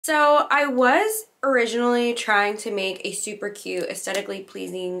So I was originally trying to make a super cute, aesthetically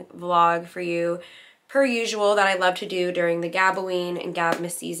pleasing vlog for you, per usual, that I love to do during the Gabaween and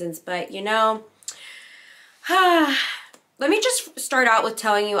Gabmas seasons, but you know, let me just start out with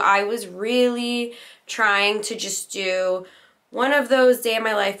telling you I was really trying to just do one of those day in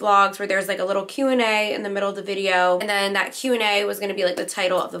my life vlogs where there's like a little Q&A in the middle of the video, and then that Q&A was going to be like the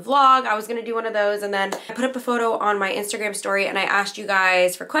title of the vlog. I was going to do one of those, and then I put up a photo on my Instagram story and I asked you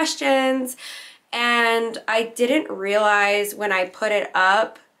guys for questions, and I didn't realize when I put it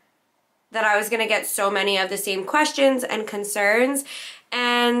up that I was going to get so many of the same questions and concerns,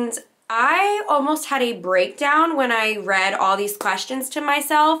 and I almost had a breakdown when I read all these questions to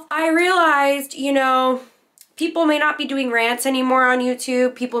myself. I realized, you know, people may not be doing rants anymore on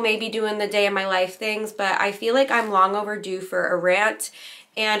YouTube. People may be doing the day in my life things, but I feel like I'm long overdue for a rant.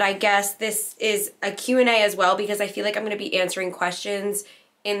 And I guess this is a Q&A as well, because I feel like I'm going to be answering questions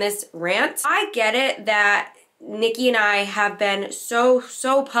in this rant. I get it that Nikki and I have been so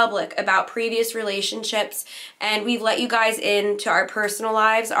public about previous relationships, and we've let you guys into our personal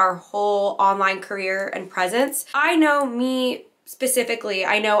lives, our whole online career and presence. I know me specifically,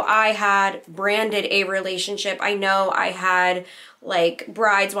 I know I had branded a relationship. I know I had like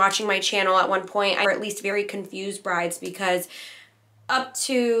brides watching my channel at one point, or at least very confused brides, because up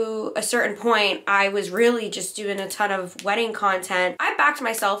to a certain point, I was really just doing a ton of wedding content. I backed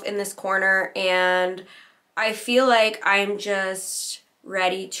myself in this corner, and I feel like I'm just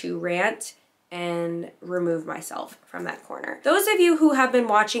ready to rant and remove myself from that corner. Those of you who have been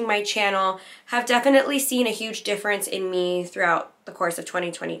watching my channel have definitely seen a huge difference in me throughout the course of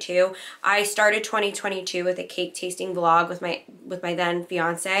 2022. I started 2022 with a cake tasting vlog with my then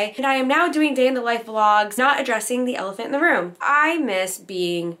fiance, and I am now doing day in the life vlogs, not addressing the elephant in the room. I miss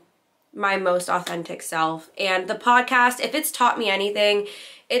being my most authentic self, and the podcast, if it's taught me anything,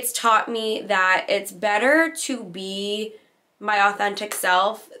 it's taught me that it's better to be my authentic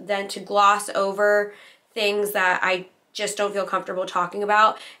self than to gloss over things that I just don't feel comfortable talking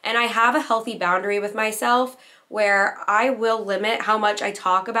about. And I have a healthy boundary with myself where I will limit how much I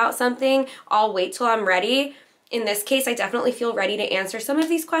talk about something. I'll wait till I'm ready. In this case, I definitely feel ready to answer some of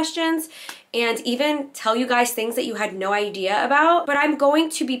these questions and even tell you guys things that you had no idea about, but I'm going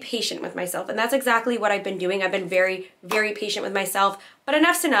to be patient with myself, and that's exactly what I've been doing. I've been very patient with myself, but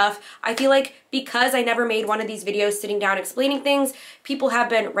enough's enough. I feel like because I never made one of these videos sitting down explaining things, people have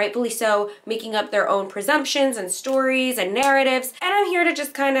been, rightfully so, making up their own presumptions and stories and narratives, and I'm here to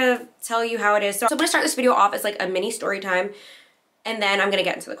just kind of tell you how it is. So I'm gonna start this video off as like a mini story time, and then I'm gonna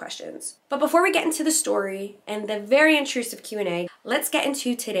get into the questions. But before we get into the story and the very intrusive Q&A, let's get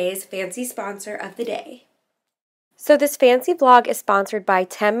into today's fancy sponsor of the day. So this fancy vlog is sponsored by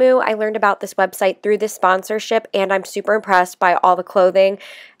Temu. I learned about this website through this sponsorship, and I'm super impressed by all the clothing.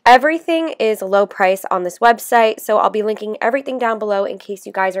 Everything is low price on this website, so I'll be linking everything down below in case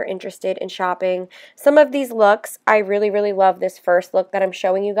you guys are interested in shopping some of these looks. I really love this first look that I'm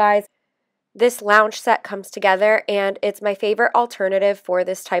showing you guys. This lounge set comes together, and it's my favorite alternative for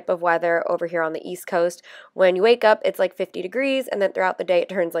this type of weather over here on the East Coast. When you wake up, it's like 50 degrees, and then throughout the day, it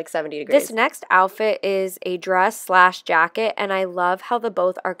turns like 70 degrees. This next outfit is a dress / jacket, and I love how the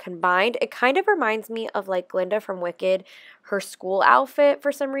both are combined. It kind of reminds me of like Glinda from Wicked, her school outfit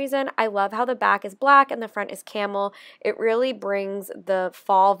for some reason. I love how the back is black and the front is camel. It really brings the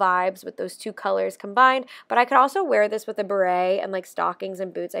fall vibes with those two colors combined, but I could also wear this with a beret and like stockings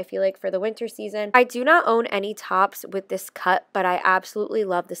and boots, I feel like, for the winter season. I do not own any tops with this cut, but I absolutely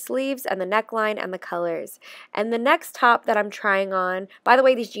love the sleeves and the neckline and the colors. And the next top that I'm trying on, by the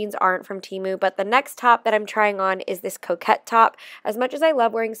way, these jeans aren't from Temu, but the next top that I'm trying on is this coquette top. As much as I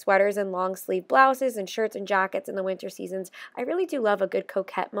love wearing sweaters and long sleeve blouses and shirts and jackets in the winter seasons, I really do love a good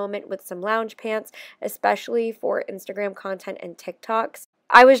coquette moment with some lounge pants, especially for Instagram content and TikToks.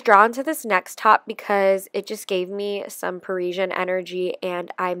 I was drawn to this next top because it just gave me some Parisian energy, and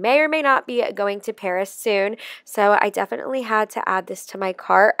I may or may not be going to Paris soon, so I definitely had to add this to my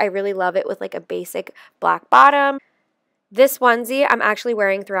cart. I really love it with like a basic black bottom. This onesie I'm actually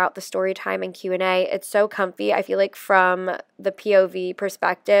wearing throughout the story time and Q&A. It's so comfy. I feel like from the POV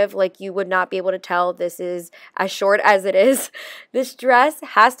perspective, like you would not be able to tell this is as short as it is. This dress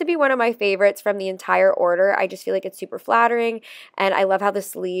has to be one of my favorites from the entire order. I just feel like it's super flattering, and I love how the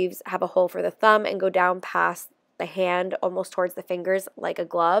sleeves have a hole for the thumb and go down past the hand almost towards the fingers like a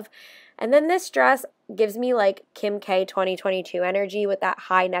glove. And then this dress gives me like Kim K 2022 energy with that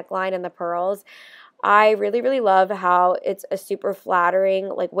high neckline and the pearls. I really love how it's a super flattering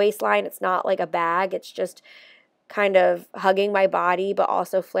like waistline. It's not like a bag. It's just kind of hugging my body but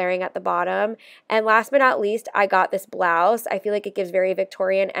also flaring at the bottom. And last but not least, I got this blouse. I feel like it gives very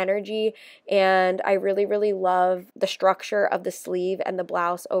Victorian energy, and I really, really love the structure of the sleeve and the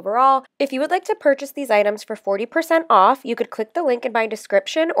blouse overall. If you would like to purchase these items for 40% off, you could click the link in my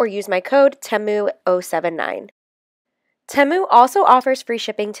description or use my code TEMU079. Temu also offers free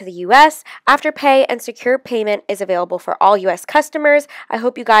shipping to the US. AfterPay and Secure Payment is available for all US customers. I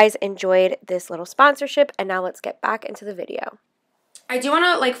hope you guys enjoyed this little sponsorship, and now let's get back into the video. I do want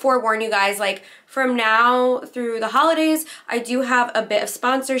to like forewarn you guys, like from now through the holidays, I do have a bit of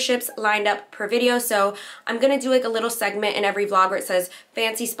sponsorships lined up per video. So I'm going to do like a little segment in every vlog where it says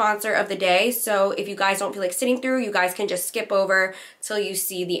fancy sponsor of the day. So if you guys don't feel like sitting through, you guys can just skip over till you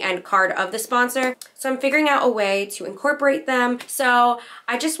see the end card of the sponsor. So I'm figuring out a way to incorporate them. So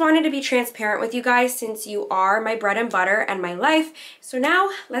I just wanted to be transparent with you guys since you are my bread and butter and my life. So now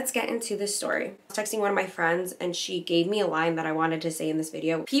let's get into this story. I was texting one of my friends and she gave me a line that I wanted to say in this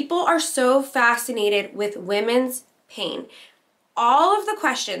video. People are so fascinated with women's pain. All of the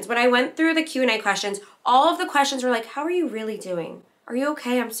questions, when I went through the Q&A questions, all of the questions were like, how are you really doing? Are you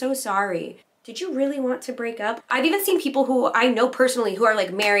okay? I'm so sorry. Did you really want to break up? I've even seen people who I know personally who are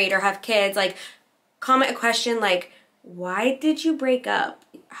like married or have kids like comment a question like, why did you break up?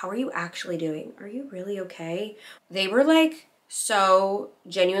 How are you actually doing? Are you really okay? They were like so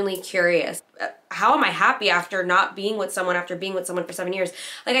genuinely curious. How am I happy after not being with someone, after being with someone for 7 years?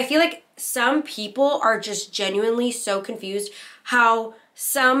 Like, I feel like some people are just genuinely so confused how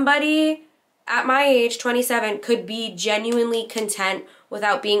somebody at my age, 27, could be genuinely content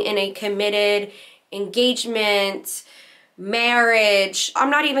without being in a committed engagement, marriage. I'm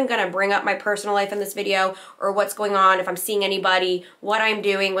not even gonna bring up my personal life in this video or what's going on, if I'm seeing anybody, what I'm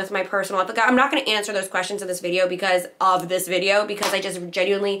doing with my personal life. Like, I'm not gonna answer those questions in this video because of this video, because I just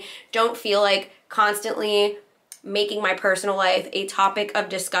genuinely don't feel like constantly making my personal life a topic of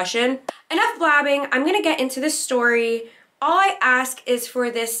discussion. Enough blabbing, I'm gonna get into this story. All I ask is for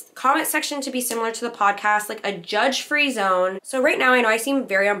this comment section to be similar to the podcast, like a judge-free zone. So right now I know I seem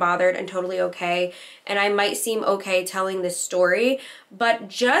very unbothered and totally okay, and I might seem okay telling this story, but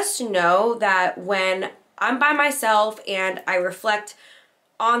just know that when I'm by myself and I reflect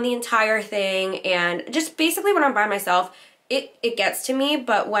on the entire thing, and just basically when I'm by myself, it gets to me.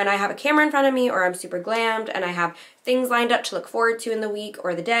 But when I have a camera in front of me or I'm super glammed and I have things lined up to look forward to in the week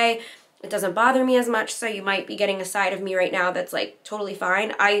or the day, it doesn't bother me as much. So you might be getting a side of me right now that's like totally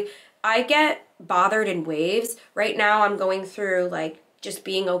fine. I get bothered in waves. Right now I'm going through like just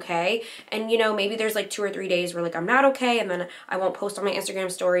being okay. And you know, maybe there's like 2 or 3 days where like I'm not okay, and then I won't post on my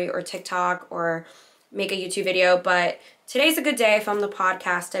Instagram story or TikTok or make a YouTube video. But today's a good day. I filmed the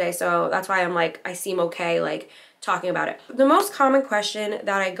podcast today, so that's why I'm like, I seem okay like talking about it. The most common question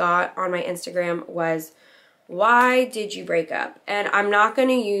that I got on my Instagram was, why did you break up? And I'm not going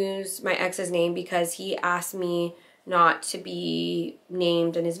to use my ex's name because he asked me not to be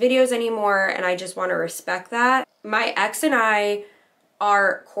named in his videos anymore, and I just want to respect that. My ex and I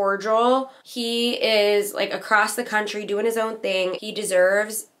are cordial. He is like across the country doing his own thing. He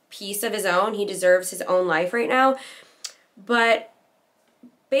deserves peace of his own. He deserves his own life right now. But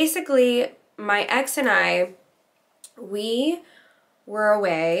basically, my ex and I, we were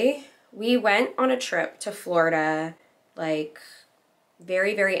away. We went on a trip to Florida like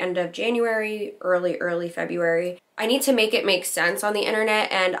very, very end of January, early February. I need to make it make sense on the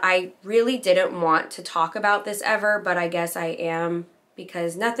internet, and I really didn't want to talk about this ever, but I guess I am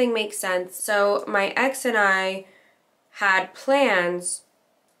because nothing makes sense. So my ex and I had plans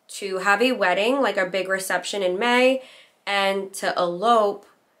to have a wedding, like a big reception in May, and to elope,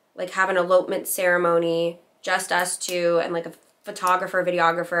 like have an elopement ceremony, just us two, and like a photographer,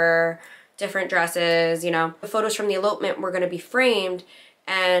 videographer, different dresses, you know. The photos from the elopement were going to be framed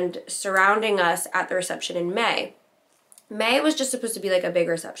and surrounding us at the reception in May. May was just supposed to be like a big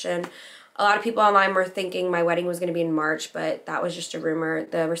reception. A lot of people online were thinking my wedding was going to be in March, but that was just a rumor.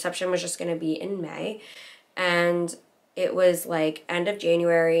 The reception was just going to be in May, and it was like end of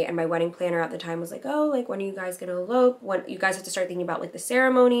January, and my wedding planner at the time was like, oh, like when are you guys going to elope? When you guys have to start thinking about like the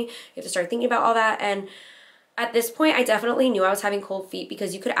ceremony, you have to start thinking about all that. And at this point, I definitely knew I was having cold feet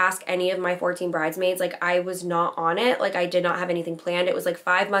because you could ask any of my 14 bridesmaids. Like, I was not on it. Like, I did not have anything planned. It was like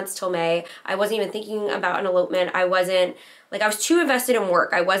 5 months till May. I wasn't even thinking about an elopement. I wasn't, like, I was too invested in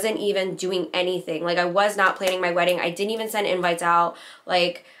work. I wasn't even doing anything. Like, I was not planning my wedding. I didn't even send invites out.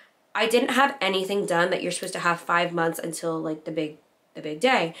 Like, I didn't have anything done that you're supposed to have 5 months until, like, the big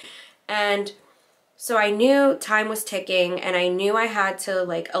day. And so I knew time was ticking, and I knew I had to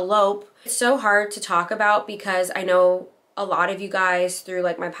like elope. It's so hard to talk about because I know a lot of you guys through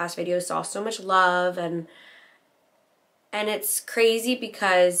like my past videos saw so much love, and And it's crazy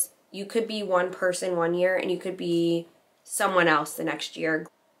because you could be one person one year and you could be someone else the next year.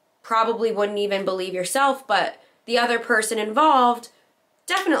 Probably wouldn't even believe yourself, but the other person involved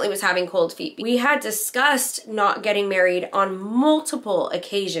definitely was having cold feet. We had discussed not getting married on multiple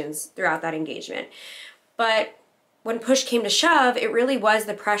occasions throughout that engagement. But when push came to shove, it really was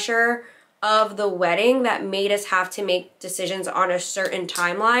the pressure of the wedding that made us have to make decisions on a certain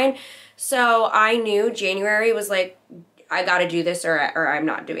timeline. So I knew January was like, I gotta do this or I'm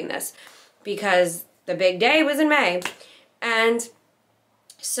not doing this, because the big day was in May. And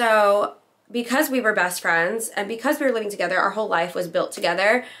so because we were best friends and because we were living together, our whole life was built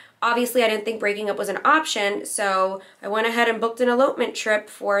together. Obviously, I didn't think breaking up was an option, so I went ahead and booked an elopement trip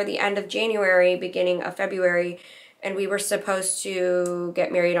for the end of January, beginning of February, and we were supposed to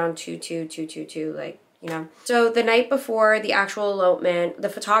get married on 2/2/2/2/2, like, you know. So the night before the actual elopement, the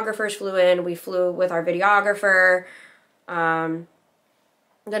photographers flew in. We flew with our videographer.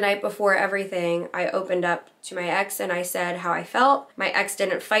 The night before everything, I opened up to my ex and I said how I felt. My ex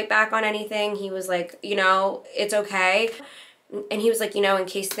didn't fight back on anything. He was like, you know, it's okay. And he was like, you know, in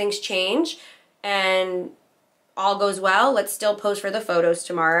case things change and all goes well, let's still pose for the photos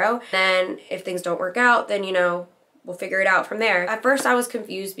tomorrow. Then if things don't work out, then, you know, we'll figure it out from there. At first I was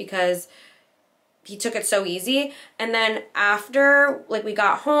confused because he took it so easy. And then after, like, we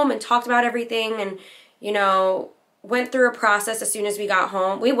got home and talked about everything and, you know, went through a process as soon as we got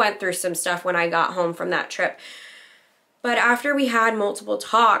home. We went through some stuff when I got home from that trip. But after we had multiple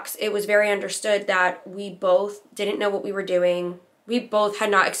talks, it was very understood that we both didn't know what we were doing. We both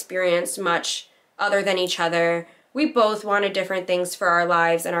had not experienced much other than each other. We both wanted different things for our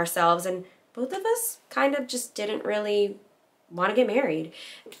lives and ourselves, and both of us kind of just didn't really want to get married.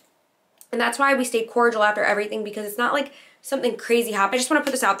 And that's why we stayed cordial after everything, because it's not like something crazy happened. I just want to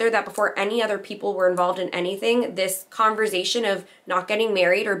put this out there that before any other people were involved in anything, this conversation of not getting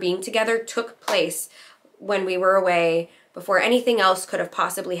married or being together took place when we were away, before anything else could have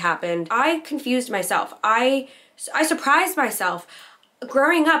possibly happened. I confused myself. I surprised myself.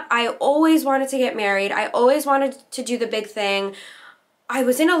 Growing up, I always wanted to get married. I always wanted to do the big thing. I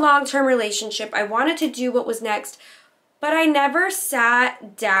was in a long-term relationship. I wanted to do what was next, but I never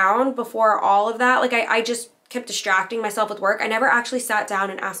sat down before all of that. Like, I just kept distracting myself with work. I never actually sat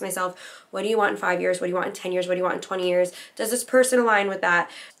down and asked myself, what do you want in 5 years? What do you want in 10 years? What do you want in 20 years? Does this person align with that?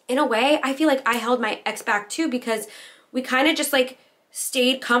 In a way, I feel like I held my ex back too, because we kind of just like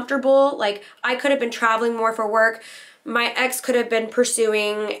stayed comfortable. Like, I could have been traveling more for work. My ex could have been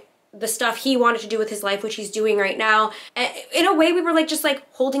pursuing the stuff he wanted to do with his life, which he's doing right now. And in a way, we were like just like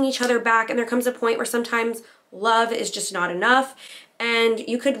holding each other back. And there comes a point where sometimes love is just not enough. And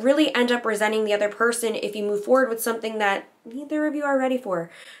you could really end up resenting the other person if you move forward with something that neither of you are ready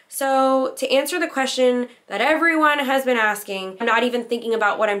for. So to answer the question that everyone has been asking, I'm not even thinking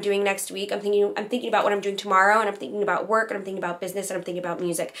about what I'm doing next week. I'm thinking about what I'm doing tomorrow, and I'm thinking about work, and I'm thinking about business, and I'm thinking about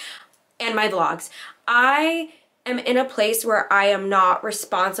music and my vlogs. I am in a place where I am not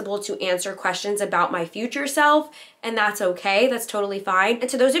responsible to answer questions about my future self, and that's okay. That's totally fine. And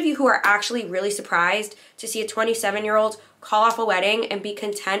to those of you who are actually really surprised to see a 27-year-old call off a wedding and be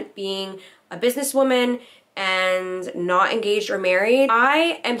content being a businesswoman and not engaged or married,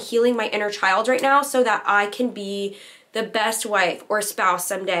 I am healing my inner child right now so that I can be the best wife or spouse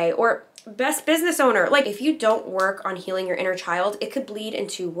someday, or best business owner. Like, if you don't work on healing your inner child, it could bleed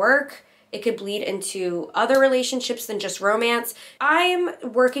into work. It could bleed into other relationships than just romance. I'm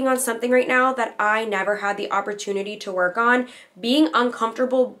working on something right now that I never had the opportunity to work on. Being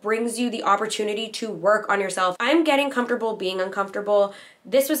uncomfortable brings you the opportunity to work on yourself. I'm getting comfortable being uncomfortable.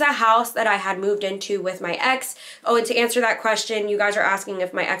 This was a house that I had moved into with my ex. Oh, and to answer that question, you guys are asking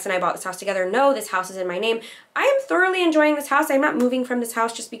if my ex and I bought this house together. No, this house is in my name. I am thoroughly enjoying this house. I'm not moving from this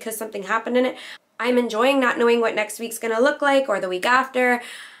house just because something happened in it. I'm enjoying not knowing what next week's gonna look like or the week after.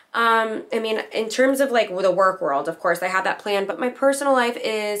 I mean, in terms of like the work world, of course, I have that plan, but my personal life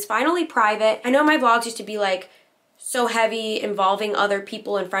is finally private. I know my vlogs used to be like so heavy, involving other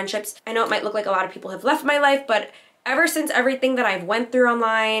people and friendships. I know it might look like a lot of people have left my life, but ever since everything that I've went through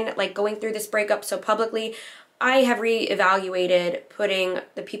online, like going through this breakup so publicly, I have reevaluated putting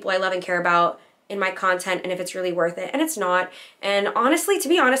the people I love and care about in my content and if it's really worth it, and it's not. And honestly, to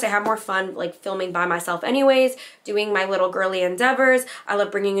be honest, I have more fun like filming by myself anyways, doing my little girly endeavors. I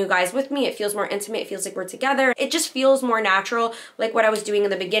love bringing you guys with me. It feels more intimate. It feels like we're together. It just feels more natural, like what I was doing in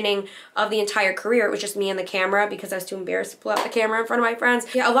the beginning of the entire career. It was just me and the camera because I was too embarrassed to pull out the camera in front of my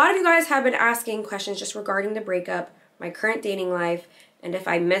friends. Yeah, a lot of you guys have been asking questions just regarding the breakup, my current dating life, and if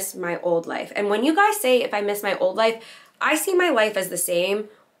I miss my old life. And when you guys say if I miss my old life, I see my life as the same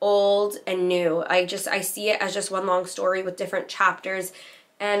old and new. I see it as just one long story with different chapters,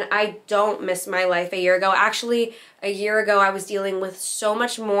 and I don't miss my life a year ago. Actually, a year ago I was dealing with so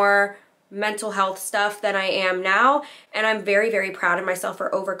much more mental health stuff than I am now, and I'm very, very proud of myself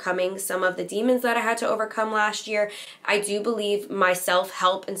for overcoming some of the demons that I had to overcome last year. I do believe my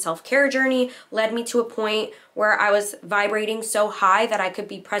self-help and self-care journey led me to a point where I was vibrating so high that I could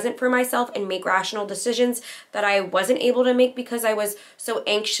be present for myself and make rational decisions that I wasn't able to make because I was so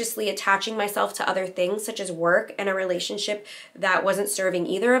anxiously attaching myself to other things such as work and a relationship that wasn't serving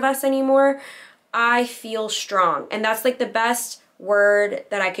either of us anymore. I feel strong, and that's like the best word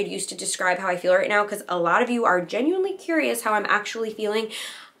that I could use to describe how I feel right now, because a lot of you are genuinely curious how I'm actually feeling.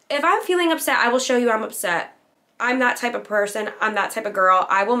 If I'm feeling upset, I will show you I'm upset. I'm that type of person. I'm that type of girl.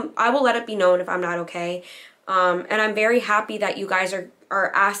 I will let it be known if I'm not okay. And I'm very happy that you guys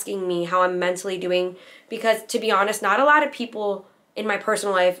are asking me how I'm mentally doing, because to be honest, not a lot of people in my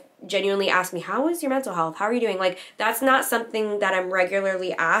personal life genuinely ask me, how is your mental health? How are you doing? Like, that's not something that I'm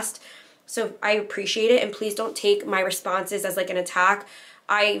regularly asked. So I appreciate it, and please don't take my responses as like an attack.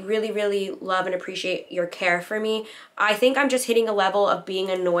 I really, really love and appreciate your care for me. I think I'm just hitting a level of being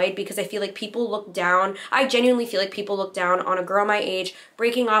annoyed because I feel like people look down. I genuinely feel like people look down on a girl my age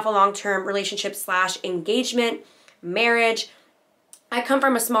breaking off a long-term relationship / engagement, marriage. I come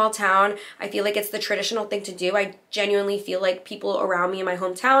from a small town. I feel like it's the traditional thing to do. I genuinely feel like people around me in my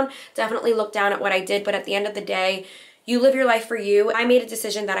hometown definitely look down at what I did, but at the end of the day, you live your life for you. I made a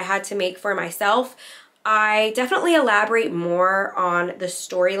decision that I had to make for myself. I definitely elaborate more on the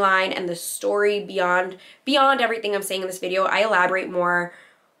storyline and the story beyond everything I'm saying in this video. I elaborate more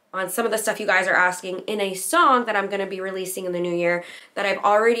on some of the stuff you guys are asking in a song that I'm going to be releasing in the new year that I've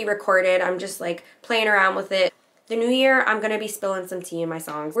already recorded. I'm just like playing around with it. The new year, I'm going to be spilling some tea in my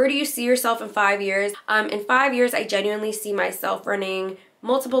songs. Where do you see yourself in 5 years? In 5 years, I genuinely see myself running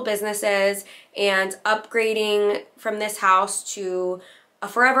multiple businesses and upgrading from this house to a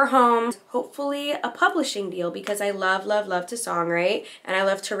forever home, hopefully a publishing deal, because I love, love, love to songwrite, and I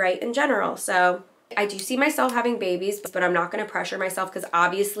love to write in general. So I do see myself having babies, but I'm not going to pressure myself, because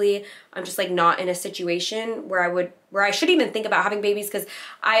obviously I'm just like not in a situation where I should even think about having babies, because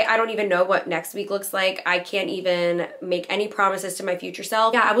I don't even know what next week looks like. I can't even make any promises to my future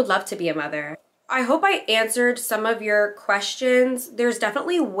self. Yeah, I would love to be a mother. I hope I answered some of your questions. There's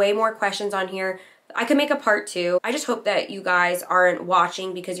definitely way more questions on here. I could make a part 2. I just hope that you guys aren't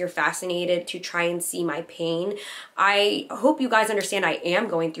watching because you're fascinated to try and see my pain. I hope you guys understand I am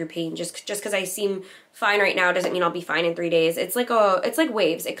going through pain. Just because I seem fine right now doesn't mean I'll be fine in 3 days. It's like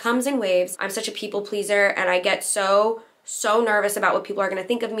waves. It comes in waves. I'm such a people pleaser, and I get so nervous about what people are going to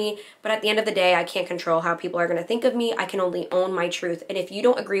think of me, but at the end of the day, I can't control how people are going to think of me. I can only own my truth, and if you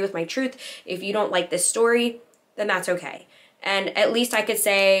don't agree with my truth, if you don't like this story, then that's okay. And at least I could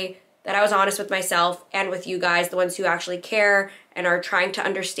say that I was honest with myself and with you guys, the ones who actually care and are trying to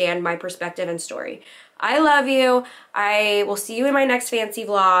understand my perspective and story. I love you. I will see you in my next fancy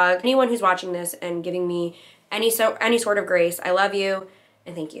vlog. Anyone who's watching this and giving me any sort of grace, I love you,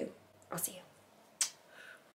 and thank you. I'll see you.